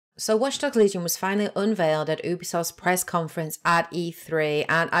So Watch Dogs Legion was finally unveiled at Ubisoft's press conference at E3,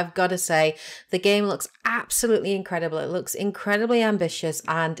 and I've got to say, the game looks absolutely incredible. It looks incredibly ambitious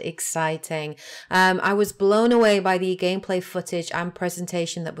and exciting. I was blown away by the gameplay footage and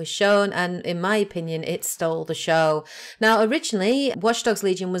presentation that was shown, and in my opinion, it stole the show. Now, originally, Watch Dogs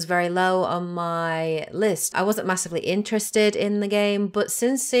Legion was very low on my list. I wasn't massively interested in the game, but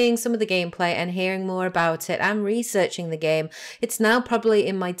since seeing some of the gameplay and hearing more about it and researching the game, it's now probably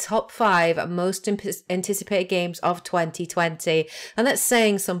in my top 5 most anticipated games of 2020. And that's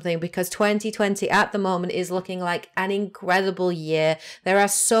saying something, because 2020 at the moment is looking like an incredible year. There are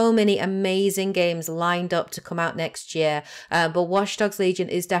so many amazing games lined up to come out next year, but Watch Dogs Legion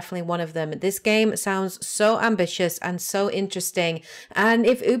is definitely one of them. This game sounds so ambitious and so interesting, and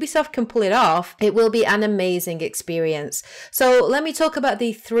if Ubisoft can pull it off, it will be an amazing experience. So let me talk about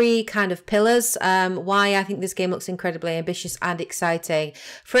the 3 kind of pillars, why I think this game looks incredibly ambitious and exciting.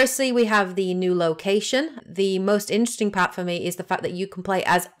 Firstly, we have the new location. The most interesting part for me is the fact that you can play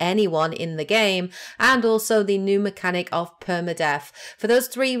as anyone in the game, and also the new mechanic of permadeath. For those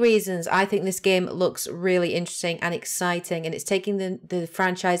 3 reasons, I think this game looks really interesting and exciting, and it's taking the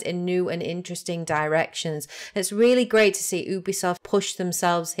franchise in new and interesting directions. It's really great to see Ubisoft push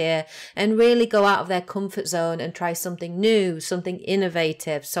themselves here and really go out of their comfort zone and try something new, something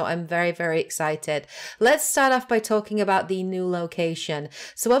innovative. So I'm very, very excited. Let's start off by talking about the new location.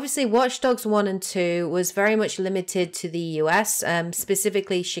 So obviously Watch Dogs 1 and 2 was very much limited to the US,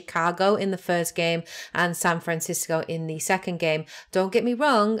 specifically Chicago in the first game and San Francisco in the second game. Don't get me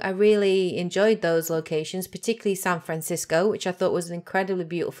wrong, I really enjoyed those locations, particularly San Francisco, which I thought was an incredibly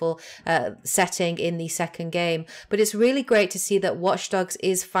beautiful setting in the second game. But it's really great to see that Watch Dogs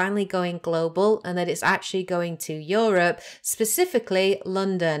is finally going global and that it's actually going to Europe, specifically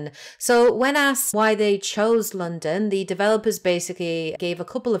London. So when asked why they chose London, the developers basically gave a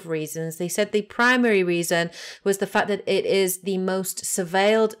couple of reasons. They said the primary reason was the fact that it is the most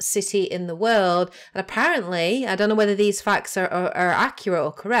surveilled city in the world. And apparently, I don't know whether these facts are accurate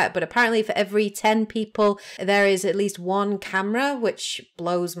or correct, but apparently for every 10 people, there is at least 1 camera, which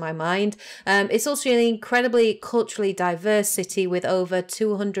blows my mind. It's also an incredibly culturally diverse city with over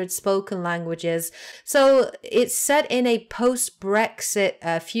 200 spoken languages. So it's set in a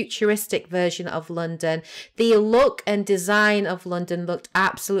post-Brexit futuristic version of London. The look and design of London looked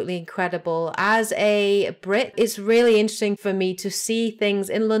absolutely incredible. As a Brit, it's really interesting for me to see things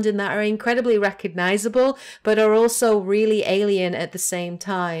in London that are incredibly recognizable, but are also really alien at the same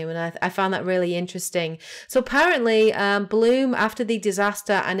time. And I found that really interesting. So apparently, Bloom, after the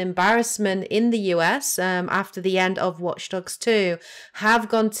disaster and embarrassment in the US, after the end of Watch Dogs 2, have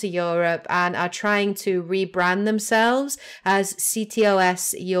gone to Europe and are trying to rebrand themselves as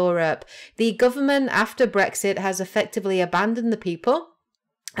CTOS Europe. The government, after Brexit, has effectively abandoned the people,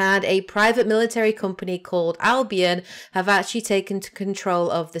 and a private military company called Albion have actually taken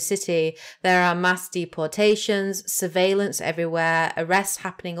control of the city. There are mass deportations, surveillance everywhere, arrests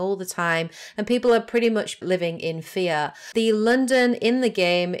happening all the time, and people are pretty much living in fear. The London in the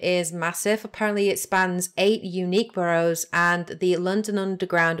game is massive. Apparently it spans 8 unique boroughs, and the London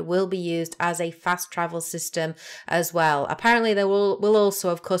Underground will be used as a fast travel system as well. Apparently there will also,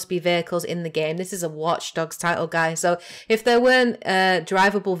 of course, be vehicles in the game. This is a Watch Dogs title, guys, so if there weren't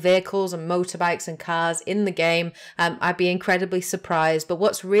drivable vehicles and motorbikes and cars in the game, I'd be incredibly surprised. But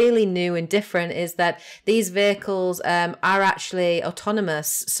what's really new and different is that these vehicles are actually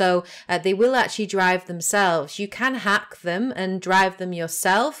autonomous, so they will actually drive themselves. You can hack them and drive them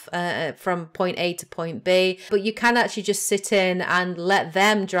yourself from point A to point B, but you can actually just sit in and let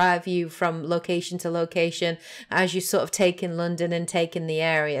them drive you from location to location as you sort of take in London and take in the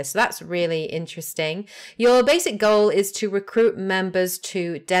area. So that's really interesting. Your basic goal is to recruit members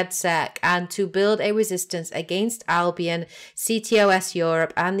to DedSec and to build a resistance against Albion, CTOS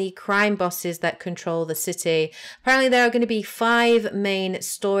Europe, and the crime bosses that control the city. Apparently there are going to be 5 main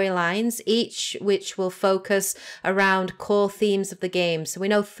storylines, each which will focus around core themes of the game. So we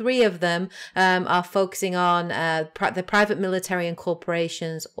know 3 of them are focusing on the private military and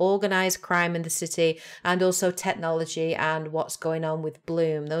corporations, organized crime in the city, and also technology and what's going on with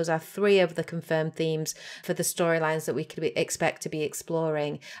Bloom. Those are 3 of the confirmed themes for the storylines that we could expect to be exploring.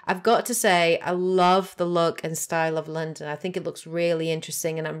 I've got to say, I love the look and style of London. I think it looks really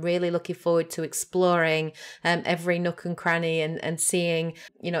interesting, and I'm really looking forward to exploring every nook and cranny and seeing,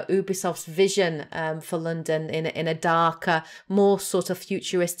 you know, Ubisoft's vision for London in a darker, more sort of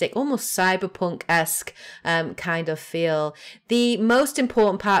futuristic, almost cyberpunk-esque kind of feel. The most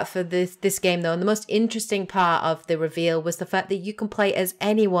important part for this game, though, and the most interesting part of the reveal, was the fact that you can play as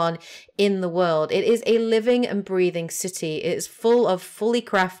anyone in the world. It is a living and breathing city. It is full of fully fully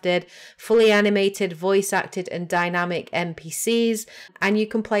crafted, fully animated, voice acted, and dynamic NPCs, and you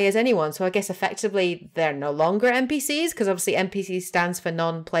can play as anyone. So I guess effectively they're no longer NPCs, because obviously NPC stands for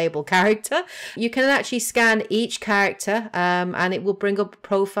non-playable character. You can actually scan each character, and it will bring up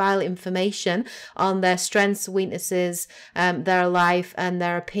profile information on their strengths, weaknesses, their life, and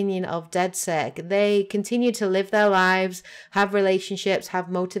their opinion of DedSec. They continue to live their lives, have relationships, have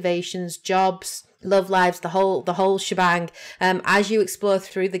motivations, jobs, love lives, the whole shebang. As you explore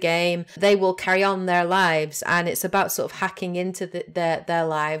through the game, they will carry on their lives, and it's about sort of hacking into their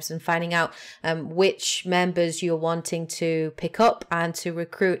lives and finding out which members you're wanting to pick up and to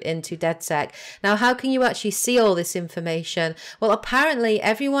recruit into DedSec. Now, how can you actually see all this information? Well, apparently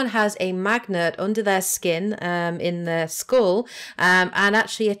everyone has a magnet under their skin, in their skull, and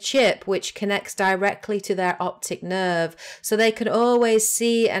actually a chip which connects directly to their optic nerve, so they can always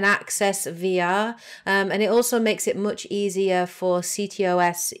see and access VR. And it also makes it much easier for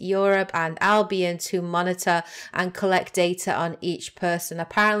CTOS Europe and Albion to monitor and collect data on each person.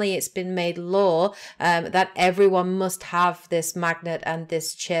 Apparently it's been made law that everyone must have this magnet and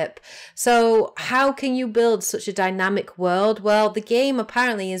this chip. So how can you build such a dynamic world? Well, the game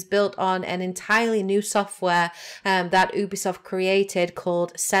apparently is built on an entirely new software that Ubisoft created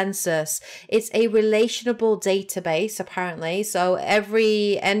called Census. It's a relational database, apparently. So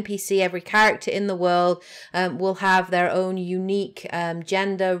every NPC, every character in the world will have their own unique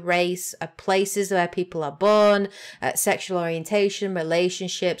gender, race, places where people are born, sexual orientation,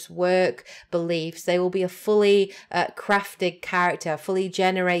 relationships, work, beliefs. They will be a fully crafted character, fully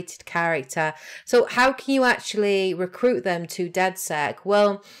generated character. So how can you actually recruit them to DedSec?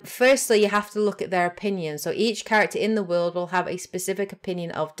 Well, firstly, you have to look at their opinion. So each character in the world will have a specific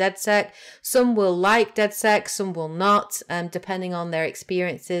opinion of DedSec. Some will like DedSec, some will not, depending on their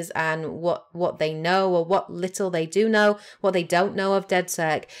experiences and what they know, or what little they do know, what they don't know of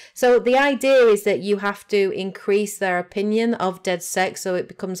DedSec. So the idea is that you have to increase their opinion of DedSec so it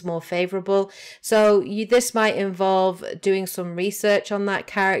becomes more favorable. So this might involve doing some research on that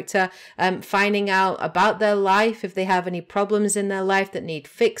character, finding out about their life, if they have any problems in their life that need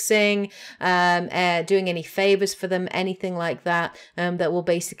fixing, doing any favors for them, anything like that, that will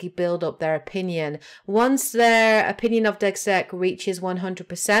basically build up their opinion. Once their opinion of DedSec reaches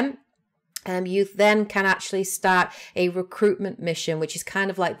 100%, you then can actually start a recruitment mission, which is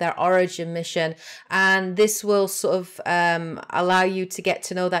kind of like their origin mission. And this will sort of allow you to get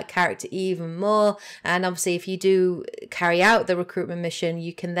to know that character even more. And obviously, if you do carry out the recruitment mission,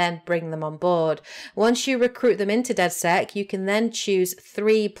 you can then bring them on board. Once you recruit them into DedSec, you can then choose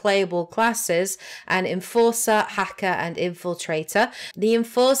 3 playable classes: an Enforcer, Hacker, and Infiltrator. The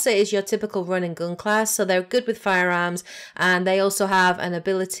Enforcer is your typical run and gun class, so they're good with firearms, and they also have an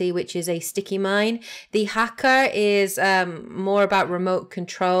ability which is a sticky mine. The Hacker is more about remote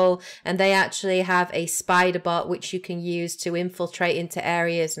control, and they actually have a spider bot which you can use to infiltrate into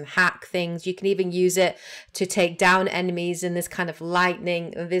areas and hack things. You can even use it to take down enemies in this kind of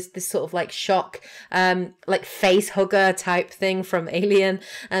lightning, this sort of like shock, like face hugger type thing from Alien.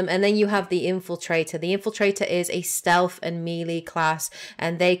 And then you have the Infiltrator. The Infiltrator is a stealth and melee class,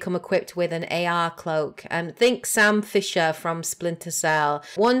 and they come equipped with an AR cloak. Think Sam Fisher from Splinter Cell.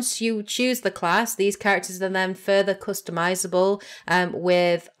 Once you choose the class, these characters are then further customizable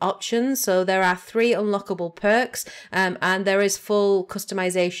with options. So there are 3 unlockable perks, and there is full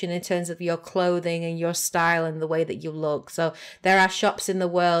customization in terms of your clothing and your style and the way that you look. So there are shops in the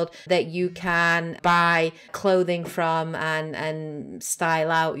world that you can buy clothing from and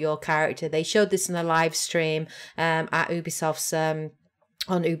style out your character. They showed this in a live stream at Ubisoft's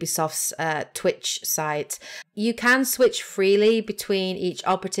on Ubisoft's Twitch site. You can switch freely between each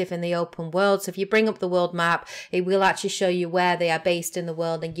operative in the open world. So if you bring up the world map, it will actually show you where they are based in the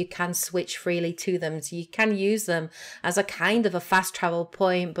world, and you can switch freely to them. So you can use them as a kind of a fast travel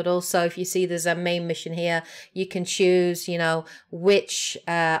point, but also if you see there's a main mission here, you can choose, you know, which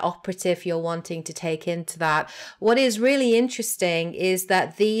operative you're wanting to take into that. What is really interesting is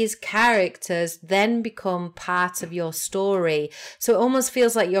that these characters then become part of your story. So it almost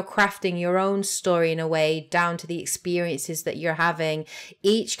feels like you're crafting your own story in a way, down to the experiences that you're having.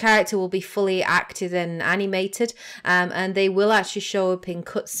 Each character will be fully acted and animated, and they will actually show up in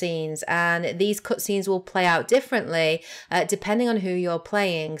cutscenes, and these cutscenes will play out differently depending on who you're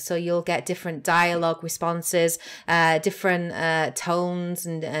playing. So you'll get different dialogue responses, different tones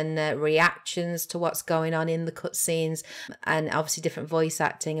and reactions to what's going on in the cutscenes, and obviously different voice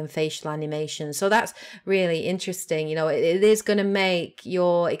acting and facial animation. So that's really interesting. You know, it is going to make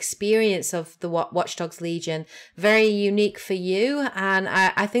your experience of the Watchdogs Legion very unique for you. And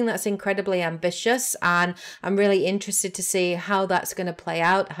I think that's incredibly ambitious, and I'm really interested to see how that's going to play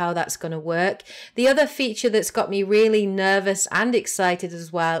out, how that's going to work. The other feature that's got me really nervous and excited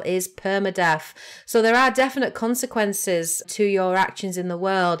as well is permadeath. So there are definite consequences to your actions in the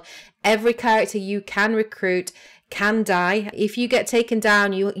world. Every character you can recruit can die. If you get taken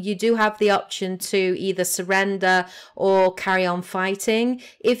down, you do have the option to either surrender or carry on fighting.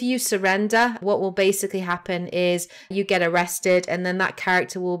 If you surrender, what will basically happen is you get arrested, and then that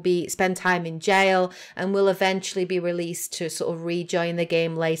character will spend time in jail and will eventually be released to sort of rejoin the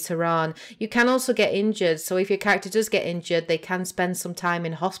game later on. You can also get injured. So if your character does get injured, they can spend some time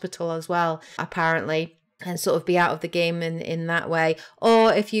in hospital as well, apparently, and sort of be out of the game in that way.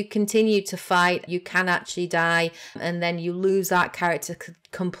 Or if you continue to fight, you can actually die, and then you lose that character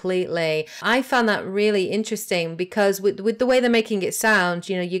completely. I found that really interesting because with the way they're making it sound,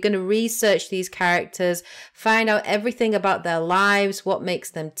 you know, you're going to research these characters, find out everything about their lives, what makes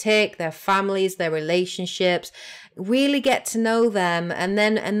them tick, their families, their relationships, really get to know them, and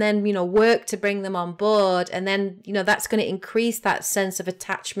then you know, work to bring them on board. And then, you know, that's going to increase that sense of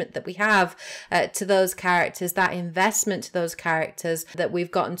attachment that we have to those characters, that investment to those characters that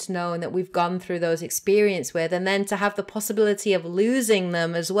we've gotten to know and that we've gone through those experience with. And then to have the possibility of losing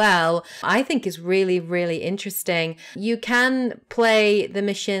them as well, I think is really, really interesting. You can play the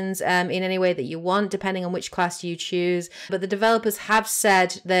missions in any way that you want, depending on which class you choose, but the developers have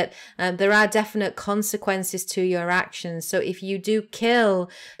said that there are definite consequences to your actions. So if you do kill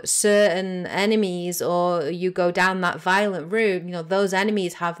certain enemies, or you go down that violent route, you know, those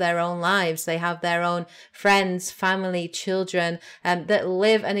enemies have their own lives. They have their own friends, family, children that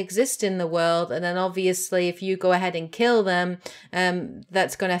live and exist in the world. And then obviously if you go ahead and kill them,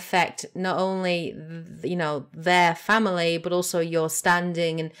 that's going to affect not only, you know, their family, but also your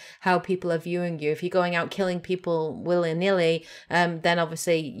standing and how people are viewing you. If you're going out killing people willy-nilly, then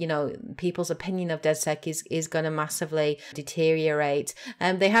obviously, you know, people's opinion of DedSec is going to massively deteriorate.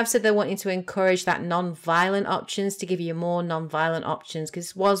 They have said they're wanting to encourage that non-violent options, to give you more non-violent options, because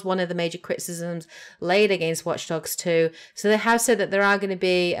this was one of the major criticisms laid against Watch Dogs 2. So they have said that there are going to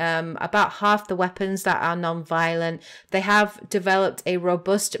be about half the weapons that are non-violent. They have developed a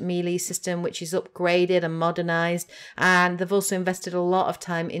robust melee system which is upgraded and modernized, and they've also invested a lot of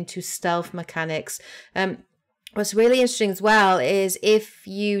time into stealth mechanics. What's really interesting as well is if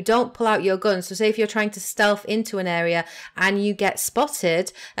you don't pull out your gun, so say if you're trying to stealth into an area and you get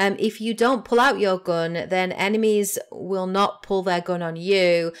spotted, if you don't pull out your gun, then enemies will not pull their gun on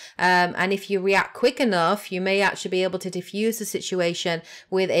you. And if you react quick enough, you may actually be able to defuse the situation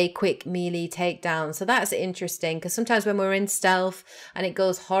with a quick melee takedown. So that's interesting, because sometimes when we're in stealth and it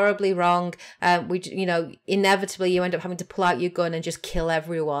goes horribly wrong, you know, inevitably you end up having to pull out your gun and just kill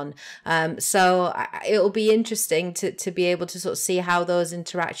everyone. So it'll be interesting to be able to sort of see how those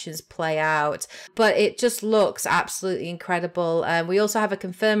interactions play out. But it just looks absolutely incredible. We also have a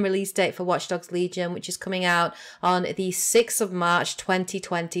confirmed release date for Watchdogs Legion, which is coming out on the 6th of March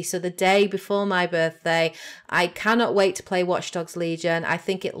 2020, so the day before my birthday. I cannot wait to play Watchdogs Legion. I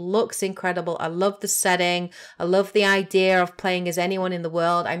think it looks incredible. I love the setting. I love the idea of playing as anyone in the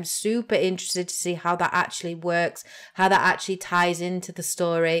world. I'm super interested to see how that actually works, how that actually ties into the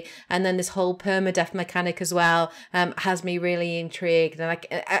story. And then this whole permadeath mechanic as well has me really intrigued. And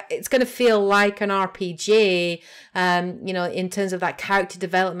it's going to feel like an RPG, you know, in terms of that character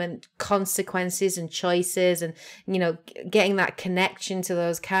development, consequences and choices, and, you know, getting that connection to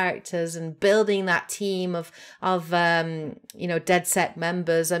those characters and building that team of you know, DedSec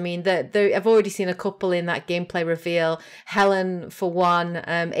members. I mean, I've already seen a couple in that gameplay reveal. Helen, for one,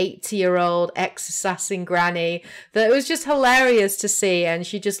 80-year-old ex-assassin granny, that was just hilarious to see, and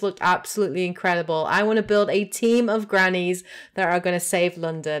she just looked absolutely incredible. I want to build a team of grannies that are going to save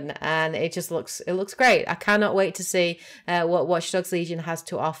London, and it looks great. I cannot wait to see what Watch Dogs Legion has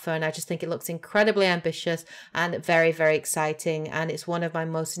to offer, and I just think it looks incredibly ambitious and very, very exciting, and it's one of my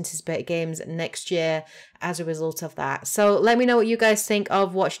most anticipated games next year as a result of that. So let me know what you guys think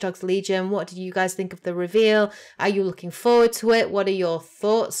of Watch Dogs Legion. What did you guys think of the reveal? Are you looking forward to it? What are your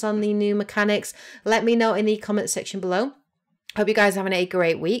thoughts on the new mechanics? Let me know in the comment section below. Hope you guys are having a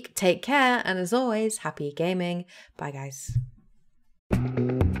great week. Take care, and as always, happy gaming. Bye, guys.